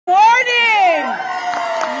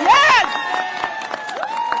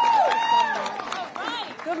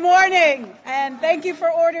morning, and thank you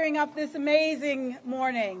for ordering up this amazing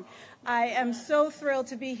morning. I am so thrilled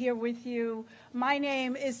to be here with you. My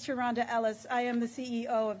name is Taronda Ellis. I am the CEO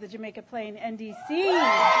of the Jamaica Plain NDC.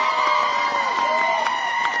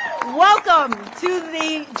 Welcome to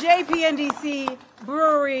the JPNDC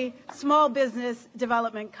Brewery Small Business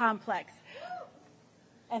Development Complex.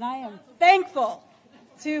 And I am thankful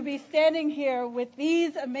to be standing here with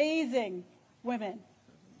these amazing women.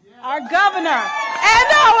 Our governor and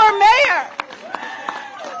our mayor,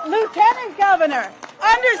 lieutenant governor,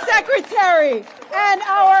 undersecretary, and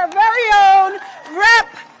our very own Rep.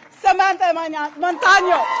 Samantha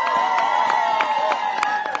Montaño.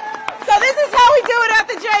 So this is how we do it at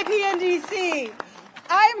the JPNDC.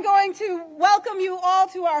 I am going to welcome you all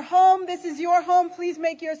to our home. This is your home. Please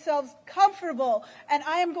make yourselves comfortable. And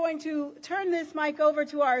I am going to turn this mic over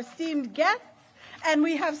to our esteemed guests. And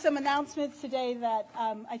we have some announcements today that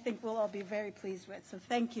I think we'll all be very pleased with. So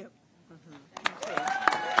thank you.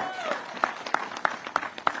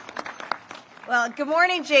 Well, good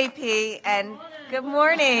morning, JP, and good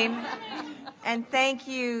morning. And thank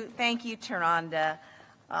you, Taronda.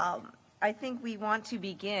 I think we want to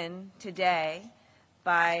begin today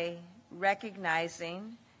by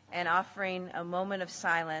recognizing and offering a moment of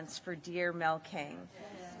silence for dear Mel King,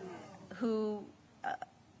 who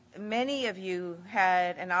many of you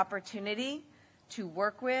had an opportunity to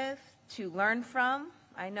work with, to learn from.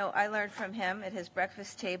 I know I learned from him at his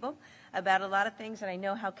breakfast table about a lot of things, and I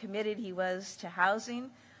know how committed he was to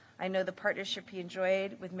housing. I know the partnership he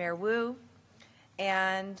enjoyed with Mayor Wu,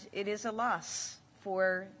 and it is a loss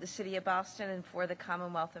for the city of Boston and for the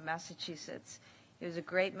Commonwealth of Massachusetts. He was a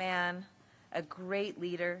great man, a great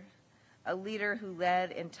leader, a leader who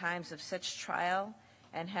led in times of such trial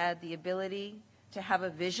and had the ability to have a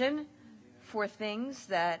vision for things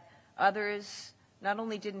that others not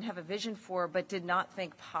only didn't have a vision for, but did not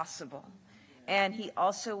think possible. And he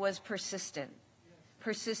also was persistent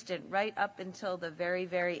right up until the very,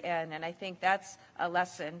 very end. And I think that's a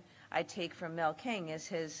lesson I take from Mel King, is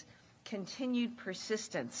his continued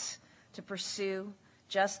persistence to pursue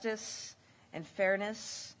justice and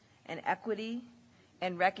fairness and equity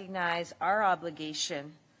and recognize our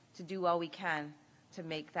obligation to do all we can to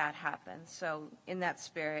make that happen. So in that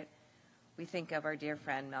spirit, we think of our dear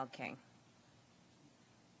friend Mel King.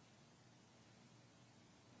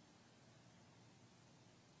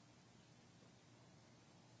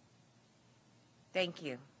 Thank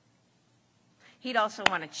you. He'd also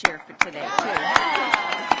want to cheer for today, too.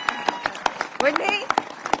 Wouldn't he?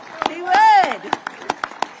 He would.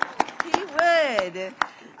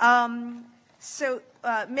 So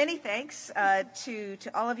many thanks to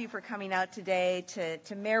all of you for coming out today,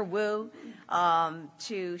 to Mayor Wu,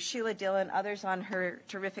 to Sheila Dillon, others on her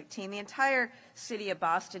terrific team, the entire City of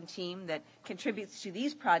Boston team that contributes to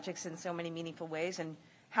these projects in so many meaningful ways, and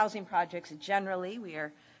housing projects generally. We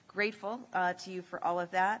are grateful to you for all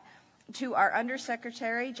of that. To our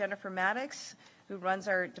Undersecretary, Jennifer Maddox, who runs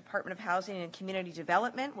our Department of Housing and Community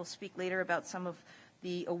Development. We'll speak later about some of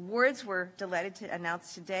the awards we're delighted to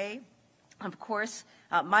announce today. Of course,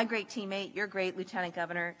 my great teammate, your great Lieutenant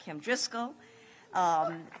Governor Kim Driscoll,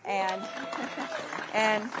 and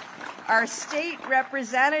our state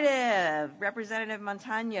representative, Representative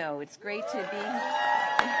Montaño. It's great to be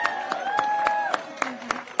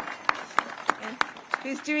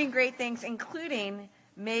who's doing great things, including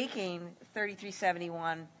making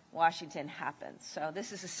 3371 Washington happen. So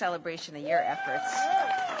this is a celebration of your efforts.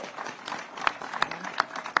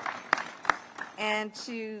 And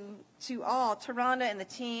to all, Taronda and the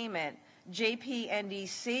team at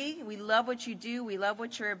JPNDC, we love what you do, we love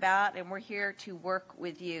what you're about, and we're here to work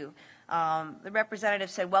with you. The representative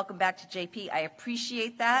said, welcome back to JP. I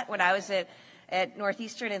appreciate that. When I was at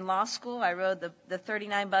Northeastern in law school, I rode the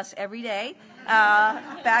 39 bus every day,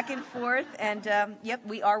 back and forth, and yep,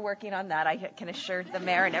 we are working on that. I can assure the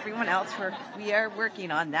mayor and everyone else we are working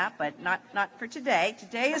on that, but not for today.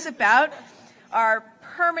 Today is about our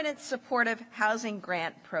permanent supportive housing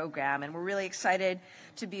grant program, and we're really excited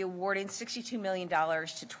to be awarding $62 million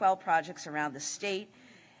to 12 projects around the state,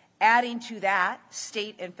 adding to that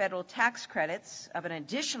state and federal tax credits of an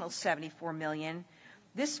additional $74 million.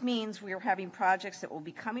 This means we are having projects that will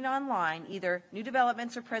be coming online, either new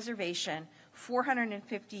developments or preservation,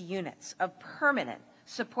 450 units of permanent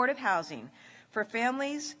supportive housing for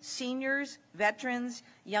families, seniors, veterans,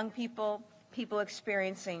 young people, people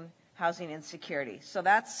experiencing housing insecurity. So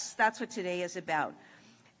that's what today is about.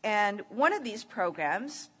 And one of these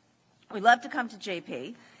programs, we love to come to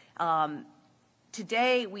JP.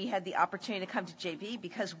 Today we had the opportunity to come to JP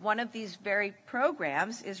because one of these very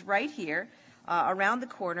programs is right here around the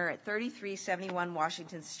corner at 3371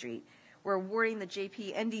 Washington Street. We're awarding the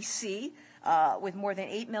JPNDC with more than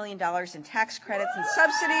 $8 million in tax credits and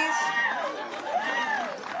subsidies.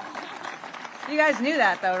 You guys knew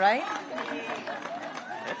that, though, right?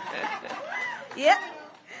 Yep.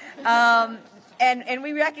 And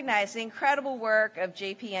we recognize the incredible work of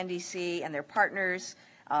JPNDC and their partners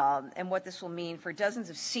and what this will mean for dozens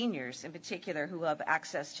of seniors in particular who have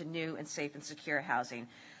access to new and safe and secure housing.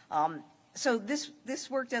 So this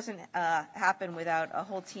work doesn't happen without a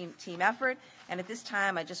whole team effort. And at this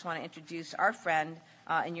time, I just want to introduce our friend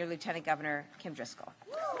and your Lieutenant Governor, Kim Driscoll.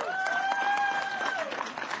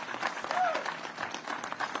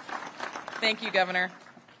 Thank you, Governor.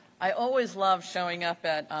 I always love showing up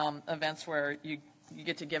at events where you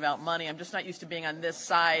get to give out money. I'm just not used to being on this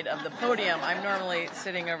side of the podium. I'm normally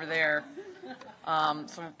sitting over there.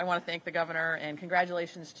 So I want to thank the Governor and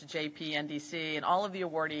congratulations to JPNDC and all of the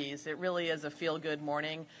awardees. It really is a feel-good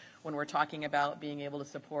morning when we're talking about being able to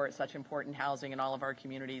support such important housing in all of our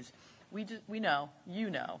communities. We know, you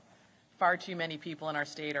know, far too many people in our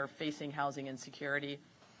state are facing housing insecurity,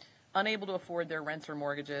 unable to afford their rents or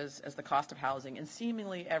mortgages as the cost of housing and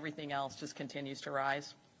seemingly everything else just continues to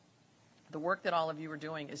rise. The work that all of you are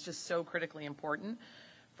doing is just so critically important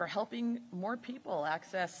for helping more people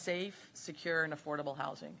access safe, secure, and affordable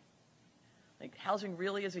housing. Like, housing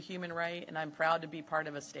really is a human right, and I'm proud to be part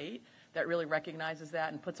of a state that really recognizes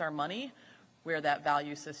that and puts our money where that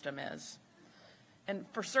value system is. And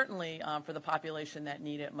for certainly for the population that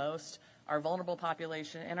need it most, our vulnerable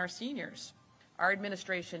population and our seniors. Our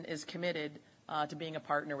administration is committed to being a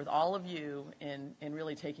partner with all of you in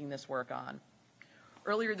really taking this work on.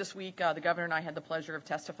 Earlier this week, the Governor and I had the pleasure of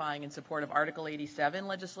testifying in support of Article 87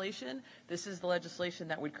 legislation. This is the legislation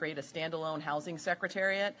that would create a standalone housing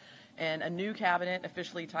secretariat and a new cabinet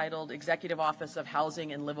officially titled Executive Office of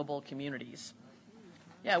Housing and Livable Communities.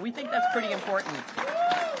 Yeah, we think that's pretty important.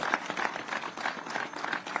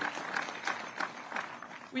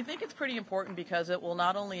 We think it's pretty important because it will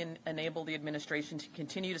not only enable the administration to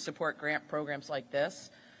continue to support grant programs like this,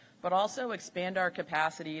 but also expand our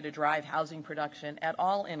capacity to drive housing production at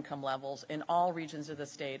all income levels in all regions of the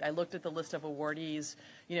state. I looked at the list of awardees.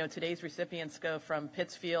 You know, today's recipients go from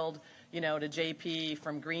Pittsfield, you know, to JP,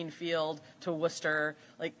 from Greenfield to Worcester.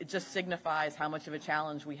 Like, it just signifies how much of a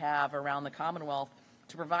challenge we have around the Commonwealth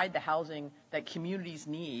to provide the housing that communities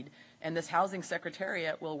need. And this housing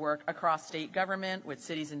secretariat will work across state government with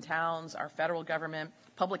cities and towns, our federal government,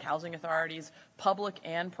 public housing authorities, public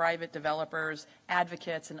and private developers,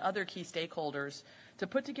 advocates, and other key stakeholders to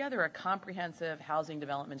put together a comprehensive housing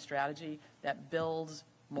development strategy that builds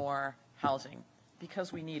more housing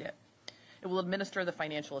because we need it. It will administer the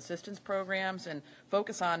financial assistance programs and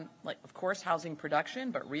focus on, like, of course, housing production,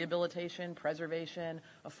 but rehabilitation, preservation,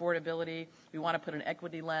 affordability. We want to put an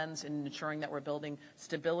equity lens in ensuring that we're building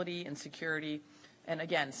stability and security, and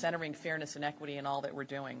again, centering fairness and equity in all that we're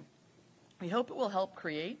doing. We hope it will help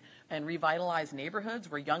create and revitalize neighborhoods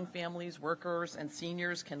where young families, workers, and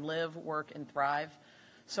seniors can live, work, and thrive.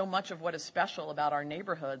 So much of what is special about our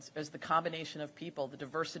neighborhoods is the combination of people, the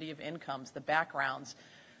diversity of incomes, the backgrounds.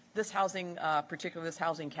 This housing, particularly this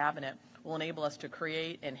housing cabinet, will enable us to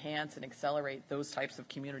create, enhance, and accelerate those types of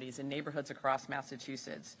communities in neighborhoods across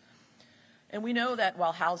Massachusetts. And we know that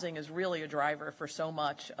while housing is really a driver for so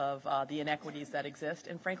much of the inequities that exist,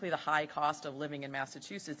 and frankly the high cost of living in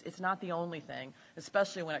Massachusetts, it's not the only thing,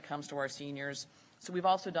 especially when it comes to our seniors. So we've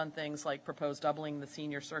also done things like propose doubling the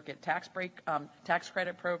senior circuit tax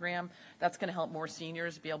credit program. That's going to help more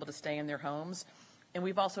seniors be able to stay in their homes. And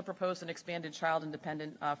we've also proposed an expanded child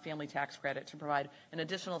independent family tax credit to provide an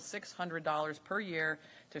additional $600 per year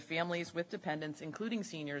to families with dependents, including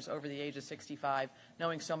seniors over the age of 65,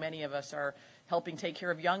 knowing so many of us are helping take care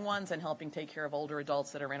of young ones and helping take care of older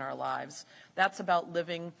adults that are in our lives. That's about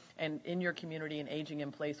living and in your community and aging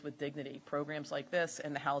in place with dignity, programs like this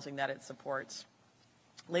and the housing that it supports.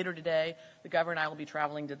 Later today, the Governor and I will be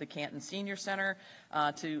traveling to the Canton Senior Center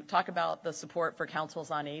to talk about the support for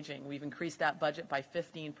councils on aging. We've increased that budget by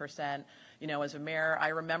 15%. You know, as a mayor, I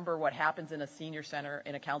remember what happens in a senior center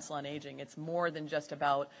in a council on aging. It's more than just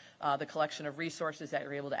about the collection of resources that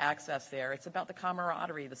you're able to access there. It's about the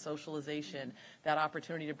camaraderie, the socialization, that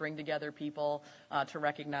opportunity to bring together people to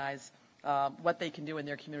recognize what they can do in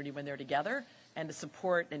their community when they're together and to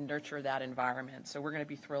support and nurture that environment. So we're going to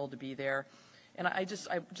be thrilled to be there. And I just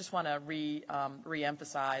want to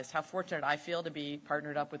re-emphasize how fortunate I feel to be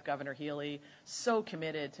partnered up with Governor Healey, so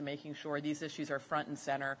committed to making sure these issues are front and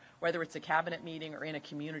center, whether it's a cabinet meeting or in a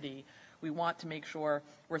community We want to make sure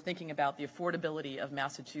we're thinking about the affordability of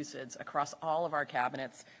Massachusetts across all of our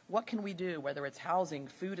cabinets. What can we do, whether it's housing,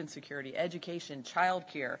 food insecurity, education,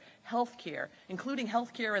 childcare, healthcare, including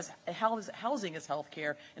healthcare as housing as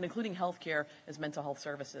healthcare, and including healthcare as mental health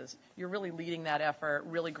services. You're really leading that effort.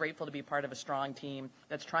 Really grateful to be part of a strong team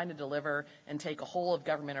that's trying to deliver and take a whole of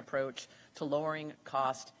government approach to lowering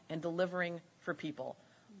cost and delivering for people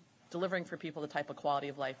the type of quality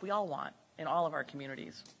of life we all want in all of our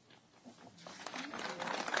communities.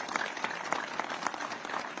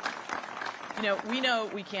 We know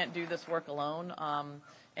we can't do this work alone,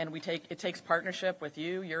 and it takes partnership with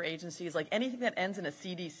you, your agencies. Like anything that ends in a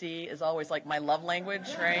CDC is always like my love language,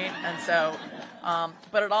 right? And so,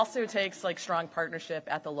 but it also takes like strong partnership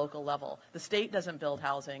at the local level. The state doesn't build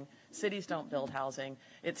housing. Cities don't build housing.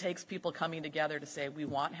 It takes people coming together to say, we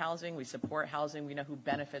want housing, we support housing, we know who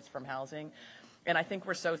benefits from housing. And I think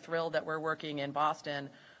we're so thrilled that we're working in Boston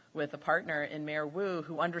with a partner in Mayor Wu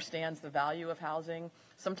who understands the value of housing.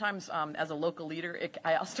 Sometimes as a local leader,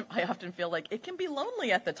 I often feel like it can be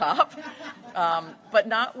lonely at the top, but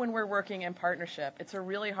not when we're working in partnership. It's a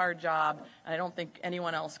really hard job, and I don't think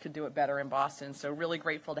anyone else could do it better in Boston. So really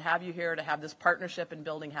grateful to have you here, to have this partnership in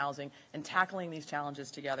building housing and tackling these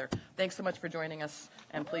challenges together. Thanks so much for joining us,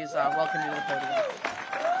 and please welcome you to the podium.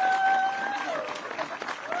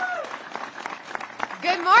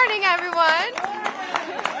 Good morning, everyone.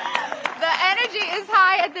 The energy is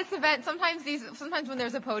high at this event. Sometimes when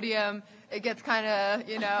there's a podium, it gets kind of,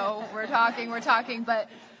 we're talking, but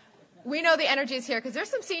we know the energy is here because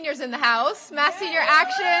there's some seniors in the house. Mass Senior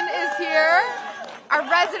Action is here. Our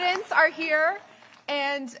residents are here,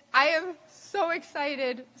 and I am so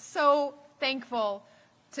excited, so thankful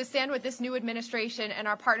to stand with this new administration and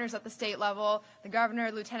our partners at the state level, the governor,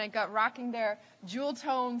 Lieutenant Gutt, rocking their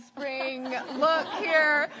jewel-tone spring look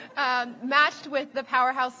here, matched with the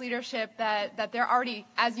powerhouse leadership that they're already,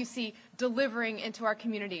 as you see, delivering into our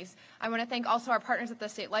communities. I want to thank also our partners at the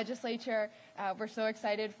state legislature. We're so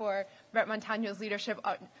excited for Rep. Montaño's leadership,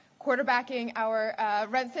 quarterbacking our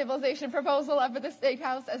rent stabilization proposal up at the State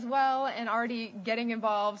House as well, and already getting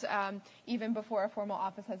involved even before a formal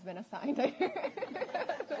office has been assigned.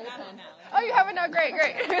 Oh, you haven't? No, great.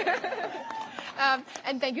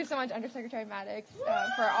 And thank you so much, Undersecretary Maddox,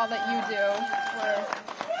 for all that you do.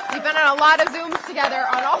 We've been on a lot of Zooms together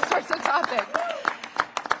on all sorts of topics.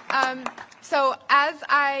 So as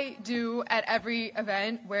I do at every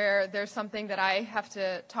event where there's something that I have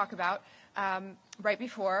to talk about, right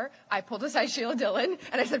before, I pulled aside Sheila Dillon,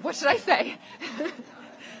 and I said, what should I say?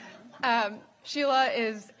 Sheila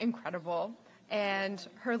is incredible, and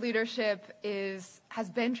her leadership has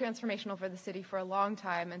been transformational for the city for a long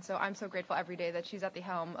time, and so I'm so grateful every day that she's at the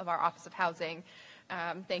helm of our Office of Housing.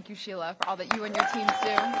 Thank you, Sheila, for all that you and your teams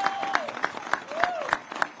do.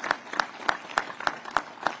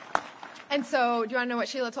 And so, do you want to know what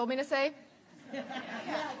Sheila told me to say? Yeah.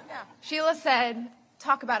 Sheila said,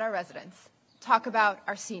 talk about our residents. Talk about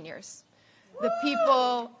our seniors, the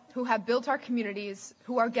people who have built our communities,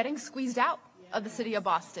 who are getting squeezed out of the city of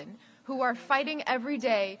Boston, who are fighting every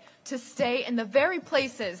day to stay in the very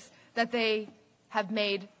places that they have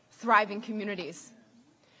made thriving communities.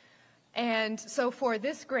 And so for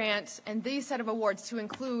this grant and these set of awards to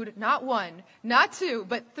include not one, not two,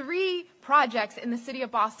 but 3 projects in the city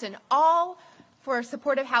of Boston, all for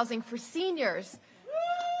supportive housing for seniors,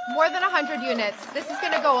 more than 100 units. This is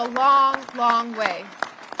going to go a long, long way.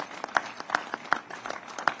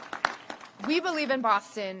 We believe in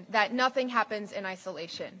Boston that nothing happens in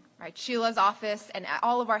isolation, right? Sheila's office and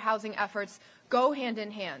all of our housing efforts go hand in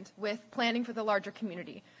hand with planning for the larger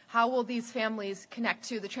community. How will these families connect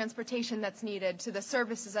to the transportation that's needed, to the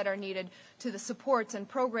services that are needed, to the supports and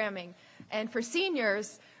programming? And for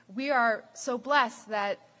seniors, we are so blessed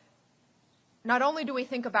that not only do we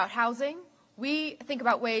think about housing, we think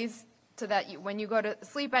about ways so that when you go to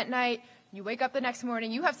sleep at night, you wake up the next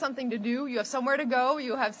morning, you have something to do, you have somewhere to go,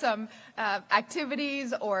 you have some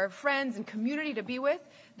activities or friends and community to be with.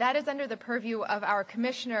 That is under the purview of our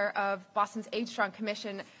Commissioner of Boston's Age Strong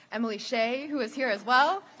Commission, Emily Shea, who is here as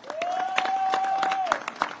well.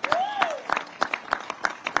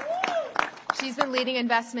 She's been leading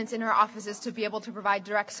investments in her offices to be able to provide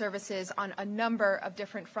direct services on a number of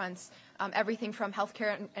different fronts, everything from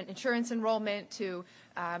healthcare and insurance enrollment to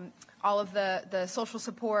all of the social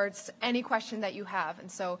supports, any question that you have.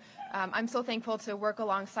 And so I'm so thankful to work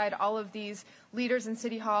alongside all of these leaders in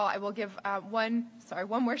City Hall. I will give one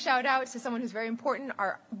more shout out to someone who's very important,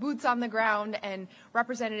 our boots on the ground and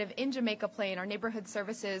representative in Jamaica Plain, our neighborhood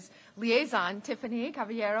services liaison, Tiffany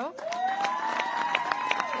Caballero.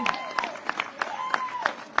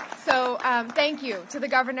 So thank you to the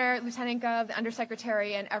Governor, Lieutenant Gov, the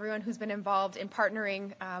Undersecretary, and everyone who's been involved in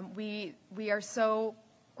partnering. We are so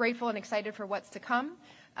grateful and excited for what's to come.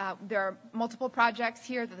 There are multiple projects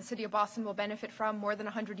here that the City of Boston will benefit from, more than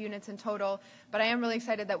 100 units in total. But I am really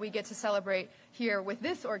excited that we get to celebrate here with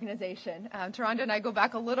this organization. Taronda and I go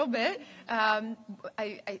back a little bit. I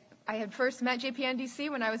had first met JPNDC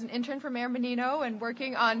when I was an intern for Mayor Menino and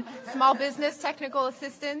working on small business technical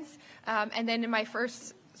assistance. And then in my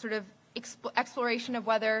first sort of exploration of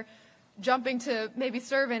whether jumping to maybe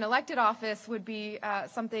serve in elected office would be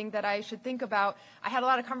something that I should think about, I had a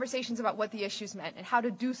lot of conversations about what the issues meant and how to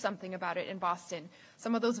do something about it in Boston.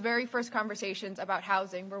 Some of those very first conversations about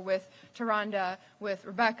housing were with Taronda, with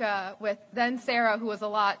Rebecca, with then Sarah, who was a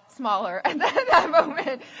lot smaller at that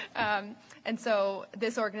moment. And so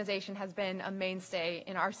this organization has been a mainstay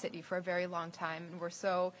in our city for a very long time, and we're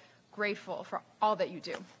so grateful for all that you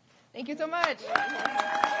do. Thank you so much.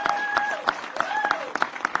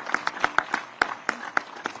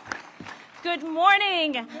 Good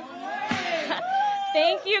morning. Good morning.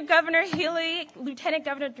 Thank you, Governor Healey, Lieutenant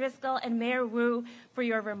Governor Driscoll, and Mayor Wu for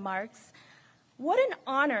your remarks. What an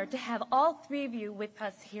honor to have all three of you with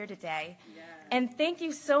us here today. Yes. And thank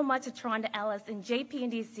you so much to Taronda Ellis and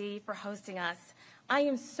JPNDC for hosting us. I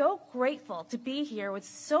am so grateful to be here with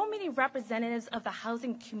so many representatives of the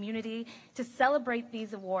housing community to celebrate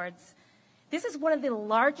these awards. This is one of the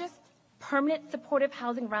largest permanent supportive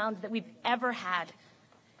housing rounds that we've ever had.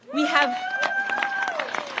 We have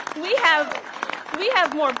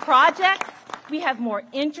more projects, we have more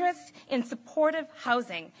interest in supportive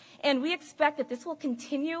housing, and we expect that this will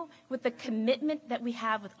continue with the commitment that we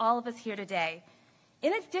have with all of us here today.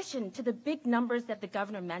 In addition to the big numbers that the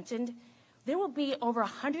governor mentioned, there will be over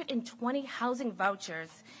 120 housing vouchers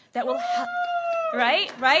that will help,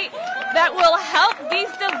 that will help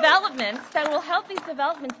these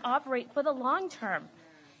developments operate for the long term.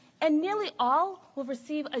 And nearly all will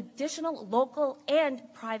receive additional local and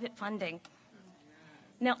private funding.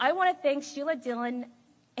 Now, I want to thank Sheila Dillon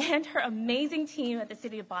and her amazing team at the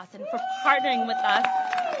City of Boston for partnering with us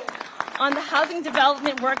on the housing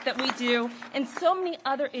development work that we do and so many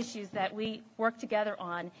other issues that we work together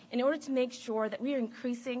on in order to make sure that we are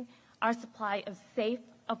increasing our supply of safe,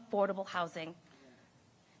 affordable housing.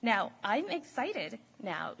 Now, I'm excited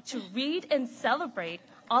now to read and celebrate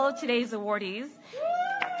all of today's awardees.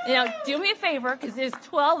 Now, do me a favor, because there's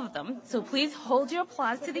 12 of them, so please hold your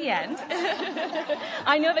applause to the end.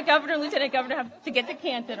 I know the governor and lieutenant governor have to get to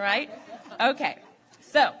Canton, right? Okay,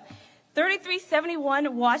 so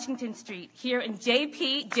 3371 Washington Street here in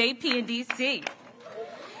JPNDC.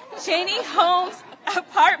 Cheney Homes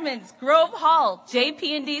Apartments, Grove Hall,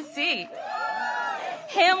 JPNDC.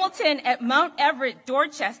 Hamilton at Mount Everett,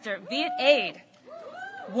 Dorchester, Viet Aid.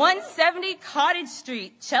 170 Cottage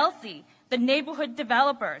Street, Chelsea, the neighborhood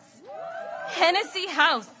developers. Hennessy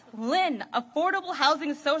House, Lynn, Affordable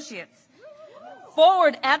Housing Associates.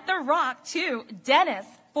 Forward at the Rock, 2, Dennis,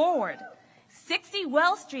 Forward. 60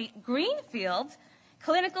 Well Street, Greenfield,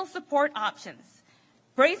 Clinical Support Options.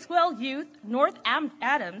 Bracewell Youth, North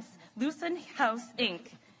Adams, Lucent House,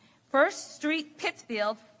 Inc. First Street,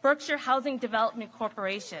 Pittsfield, Berkshire Housing Development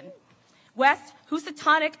Corporation. West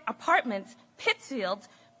Housatonic Apartments, Pittsfield,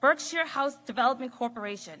 Berkshire House Development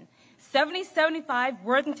Corporation. 7075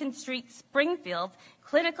 Worthington Street, Springfield,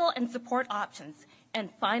 Clinical and Support Options. And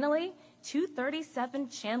finally, 237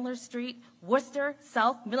 Chandler Street, Worcester,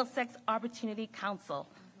 South Middlesex Opportunity Council.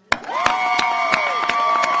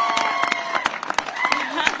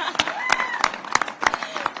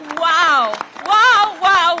 Wow, wow,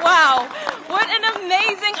 wow, wow. What an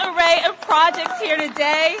amazing array of projects here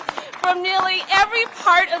today from nearly every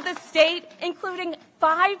part of the state, including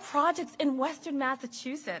 5 projects in Western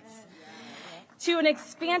Massachusetts, to an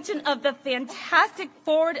expansion of the fantastic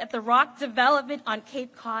Forward at the Rock development on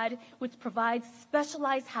Cape Cod, which provides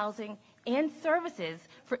specialized housing and services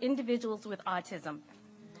for individuals with autism.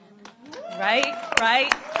 Right.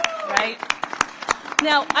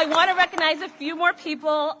 Now, I want to recognize a few more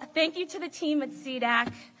people. Thank you to the team at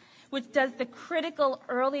CDAC, which does the critical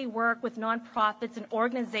early work with nonprofits and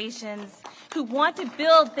organizations who want to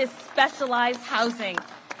build this specialized housing.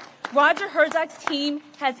 Roger Herzog's team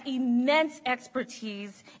has immense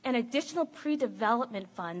expertise and additional pre-development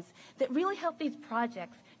funds that really help these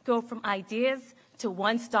projects go from ideas to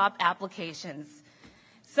one-stop applications.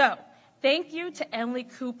 So, thank you to Emily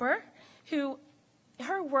Cooper,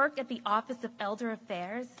 her work at the Office of Elder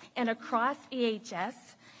Affairs and across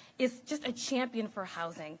EHS is just a champion for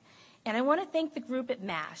housing. And I want to thank the group at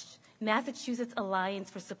MASH, Massachusetts Alliance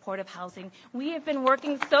for Supportive Housing. We have been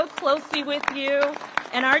working so closely with you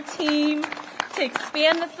and our team to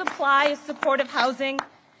expand the supply of supportive housing.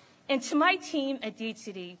 And to my team at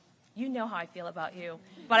DHCD, you know how I feel about you,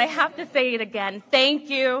 but I have to say it again, thank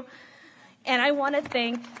you. And I want to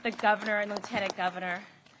thank the governor and the lieutenant governor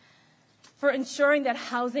for ensuring that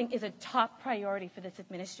housing is a top priority for this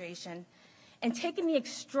administration and taking the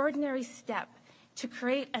extraordinary step to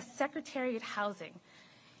create a Secretary of Housing.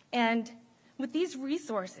 And with these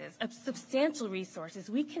resources, substantial resources,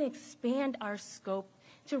 we can expand our scope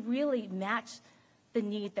to really match the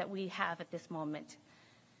need that we have at this moment.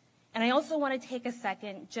 And I also want to take a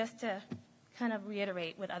second just to kind of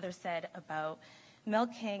reiterate what others said about Mel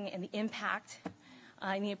King and the impact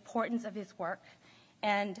and the importance of his work.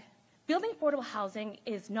 And building affordable housing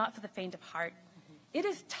is not for the faint of heart. It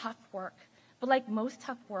is tough work, but like most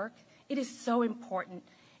tough work, it is so important.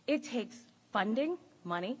 It takes funding,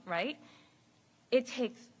 money, right? It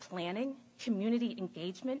takes planning, community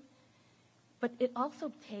engagement, but it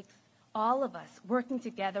also takes all of us working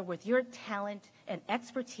together with your talent and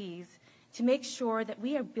expertise to make sure that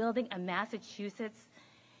we are building a Massachusetts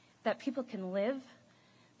that people can live,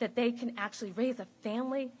 that they can actually raise a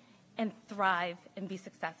family and thrive and be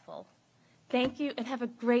successful. Thank you and have a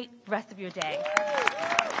great rest of your day.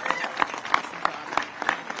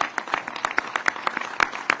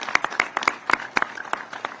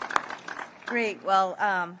 Great. Well,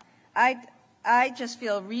 I just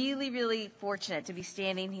feel really, really fortunate to be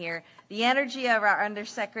standing here. The energy of our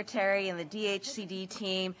Undersecretary and the DHCD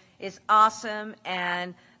team is awesome,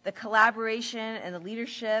 and the collaboration and the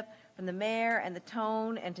leadership from the mayor and the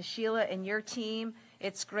tone and to Sheila and your team,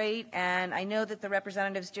 it's great. And I know that the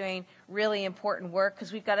representative's doing really important work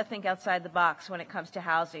because we've got to think outside the box when it comes to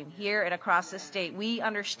housing here and across the state. We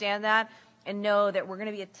understand that and know that we're going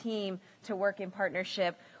to be a team to work in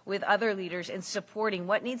partnership with other leaders in supporting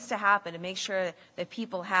what needs to happen to make sure that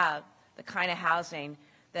people have the kind of housing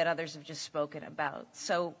that others have just spoken about.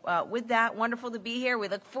 So with that, wonderful to be here. We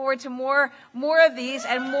look forward to more of these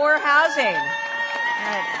and more housing.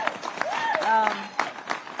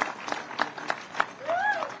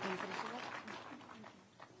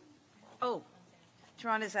 Oh,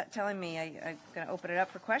 Sharon is telling me I'm going to open it up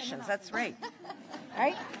for questions. That's right.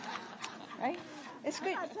 Right? It's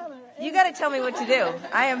good. You got to tell me what to do.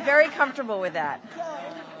 I am very comfortable with that.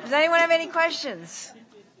 Does anyone have any questions?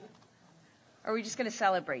 Or are we just going to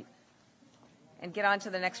celebrate and get on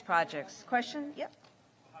to the next projects? Question? Yep.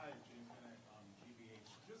 Hi, James Bennett, GBH.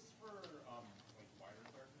 Just for wider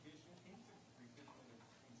clarification, can you repeat between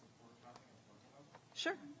support housing and affordable housing?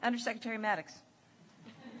 Sure. Undersecretary Maddox.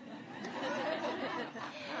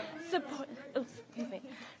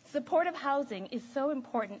 Supportive housing is so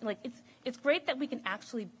important. Like it's great that we can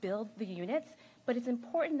actually build the units, but it's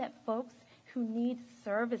important that folks who need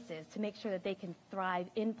services to make sure that they can thrive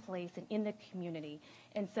in place and in the community.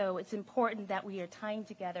 And so it's important that we are tying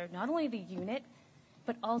together not only the unit,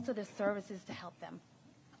 but also the services to help them.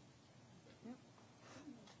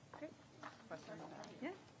 Great.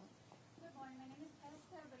 Yeah. Good morning. My name is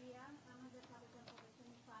Esther Bria. I'm on the Capital for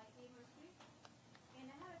 25 Amor Street.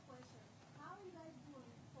 And I have a question. How are you guys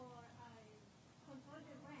doing for control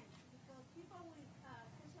the rent? Because people with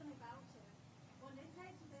seasonal voucher, when they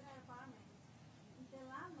try to get an apartment, the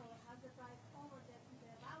landlord has the price over the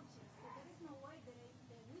voucher. So there is no way that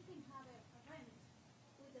we can have a rent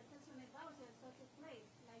with the seasonal voucher in such a place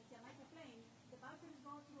like Jamaica Plain. The vouchers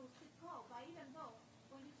go through Citco, but even though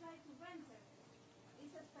when you try to rent it,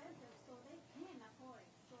 it's expensive, so they can't afford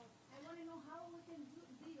it. So I want to know how we can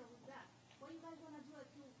deal with that. What you guys want to do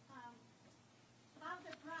to have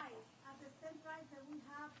the price at the same price that we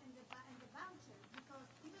have in the vouchers? Because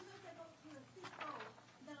even though they go to the Citco,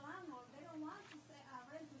 the landlord, they don't want to say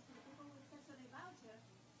rent to people with seasonal voucher.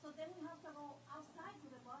 So then we have to go outside to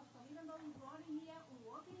the Boston. Even though we're running here,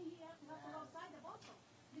 we're working here, we have to go outside the Boston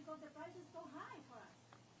because the price is so high for us.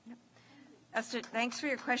 Esther, thanks for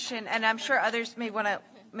your question, and I'm sure others may want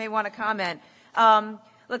to comment.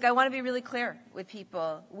 Look, I want to be really clear with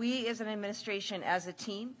people. We, as an administration, as a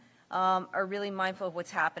team, are really mindful of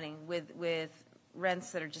what's happening with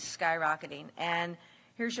rents that are just skyrocketing. And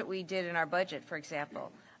here's what we did in our budget, for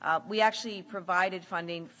example. We actually provided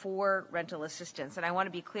funding for rental assistance, and I want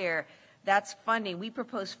to be clear. That's funding. We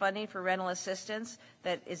propose funding for rental assistance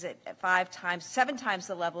that is at 7 times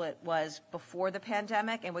the level it was before the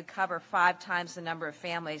pandemic and would cover 5 times the number of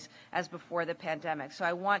families as before the pandemic. So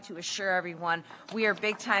I want to assure everyone we are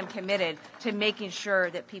big time committed to making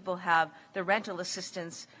sure that people have the rental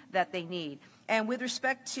assistance that they need. And with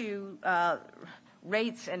respect to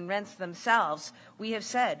rates and rents themselves, we have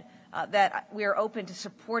said that we are open to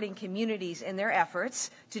supporting communities in their efforts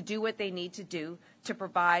to do what they need to do to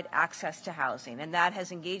provide access to housing. And that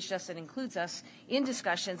has engaged us and includes us in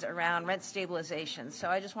discussions around rent stabilization. So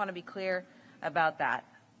I just want to be clear about that.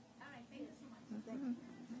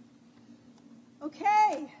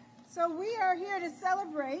 Okay, so we are here to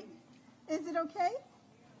celebrate. Is it okay?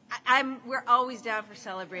 We're always down for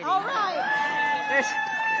celebrating. All right.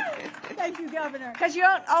 Thank you, Governor. Because you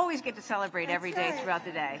don't always get to celebrate every day right. throughout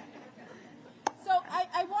the day. So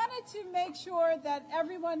I wanted to make sure that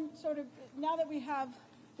everyone sort of, now that we have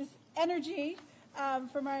this energy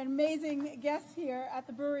from our amazing guests here at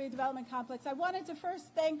the Brewery Development Complex, I wanted to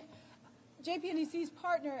first thank JP&DC's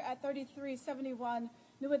partner at 3371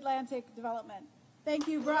 New Atlantic Development. Thank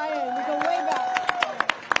you, Brian. We go way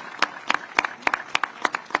back.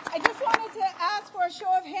 I just wanted to ask for a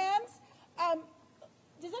show of hands.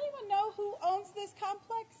 Does anyone know who owns this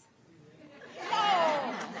complex?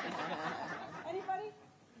 No. Anybody?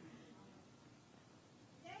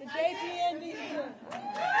 The JP&DC.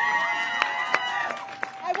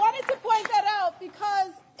 I wanted to point that out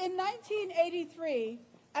because in 1983,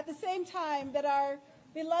 at the same time that our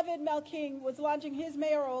beloved Mel King was launching his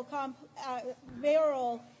mayoral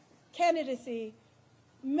candidacy,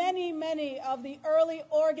 many of the early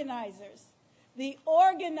organizers, the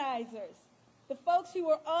folks who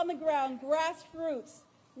were on the ground, grassroots,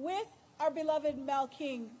 with our beloved Mel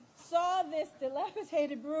King, saw this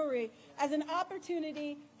dilapidated brewery as an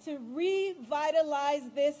opportunity to revitalize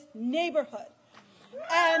this neighborhood.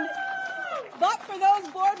 But for those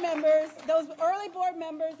board members, those early board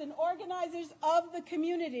members and organizers of the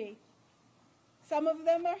community, some of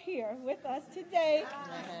them are here with us today,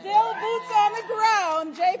 still boots on the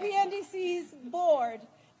ground. JP&DC's board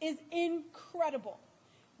is incredible.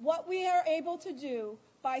 What we are able to do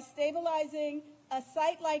by stabilizing a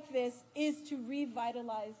site like this is to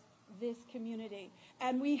revitalize this community.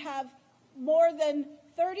 And we have more than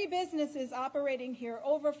 30 businesses operating here,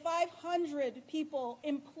 over 500 people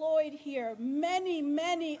employed here,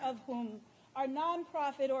 many of whom are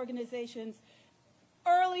nonprofit organizations,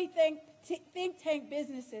 early think tank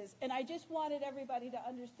businesses. And I just wanted everybody to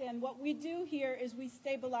understand what we do here is we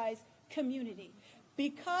stabilize community.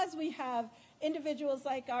 Because we have individuals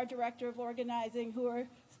like our director of organizing who are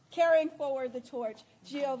carrying forward the torch,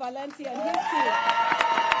 Gio Valencia and his team.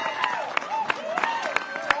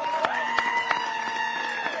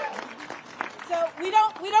 So we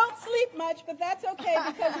don't sleep much, but that's okay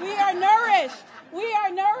because we are nourished. We are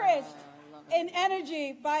nourished in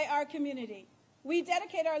energy by our community. We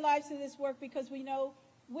dedicate our lives to this work because we know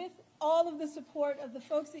with all of the support of the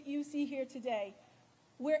folks that you see here today,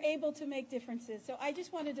 we're able to make differences. So I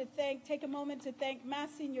just wanted to take a moment to thank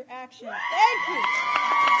Mass Senior Action. Thank you.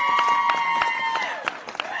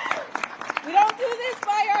 We don't do this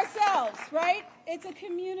by ourselves, right? It's a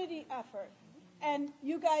community effort. And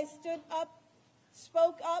you guys stood up,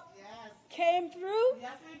 spoke up, yes. Came through,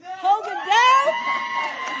 yes, we did. Hold it down.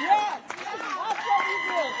 Yes, that's what we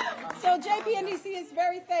do. So JP&DC is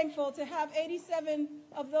very thankful to have 87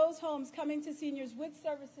 of those homes coming to seniors with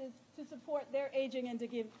services to support their aging and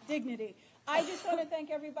dignity. I just want to thank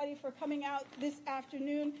everybody for coming out this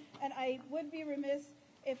afternoon, and I would be remiss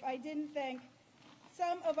if I didn't thank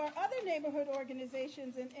some of our other neighborhood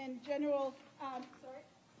organizations and general,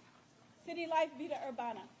 City Life Vida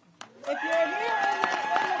Urbana. If you're here in the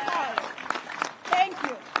house, thank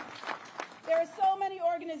you. There are so many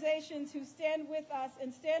organizations who stand with us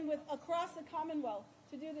and stand with across the Commonwealth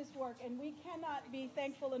to do this work, and we cannot be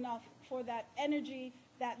thankful enough for that energy,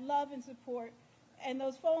 that love and support, and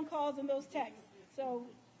those phone calls and those texts. So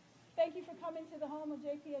thank you for coming to the home of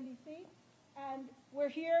JP&DC, and we're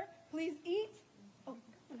here. Please eat. Oh,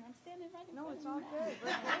 Governor, I'm standing right in front of you. No, it's all good.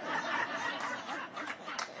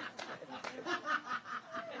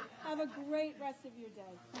 Have a great rest of your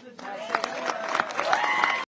day.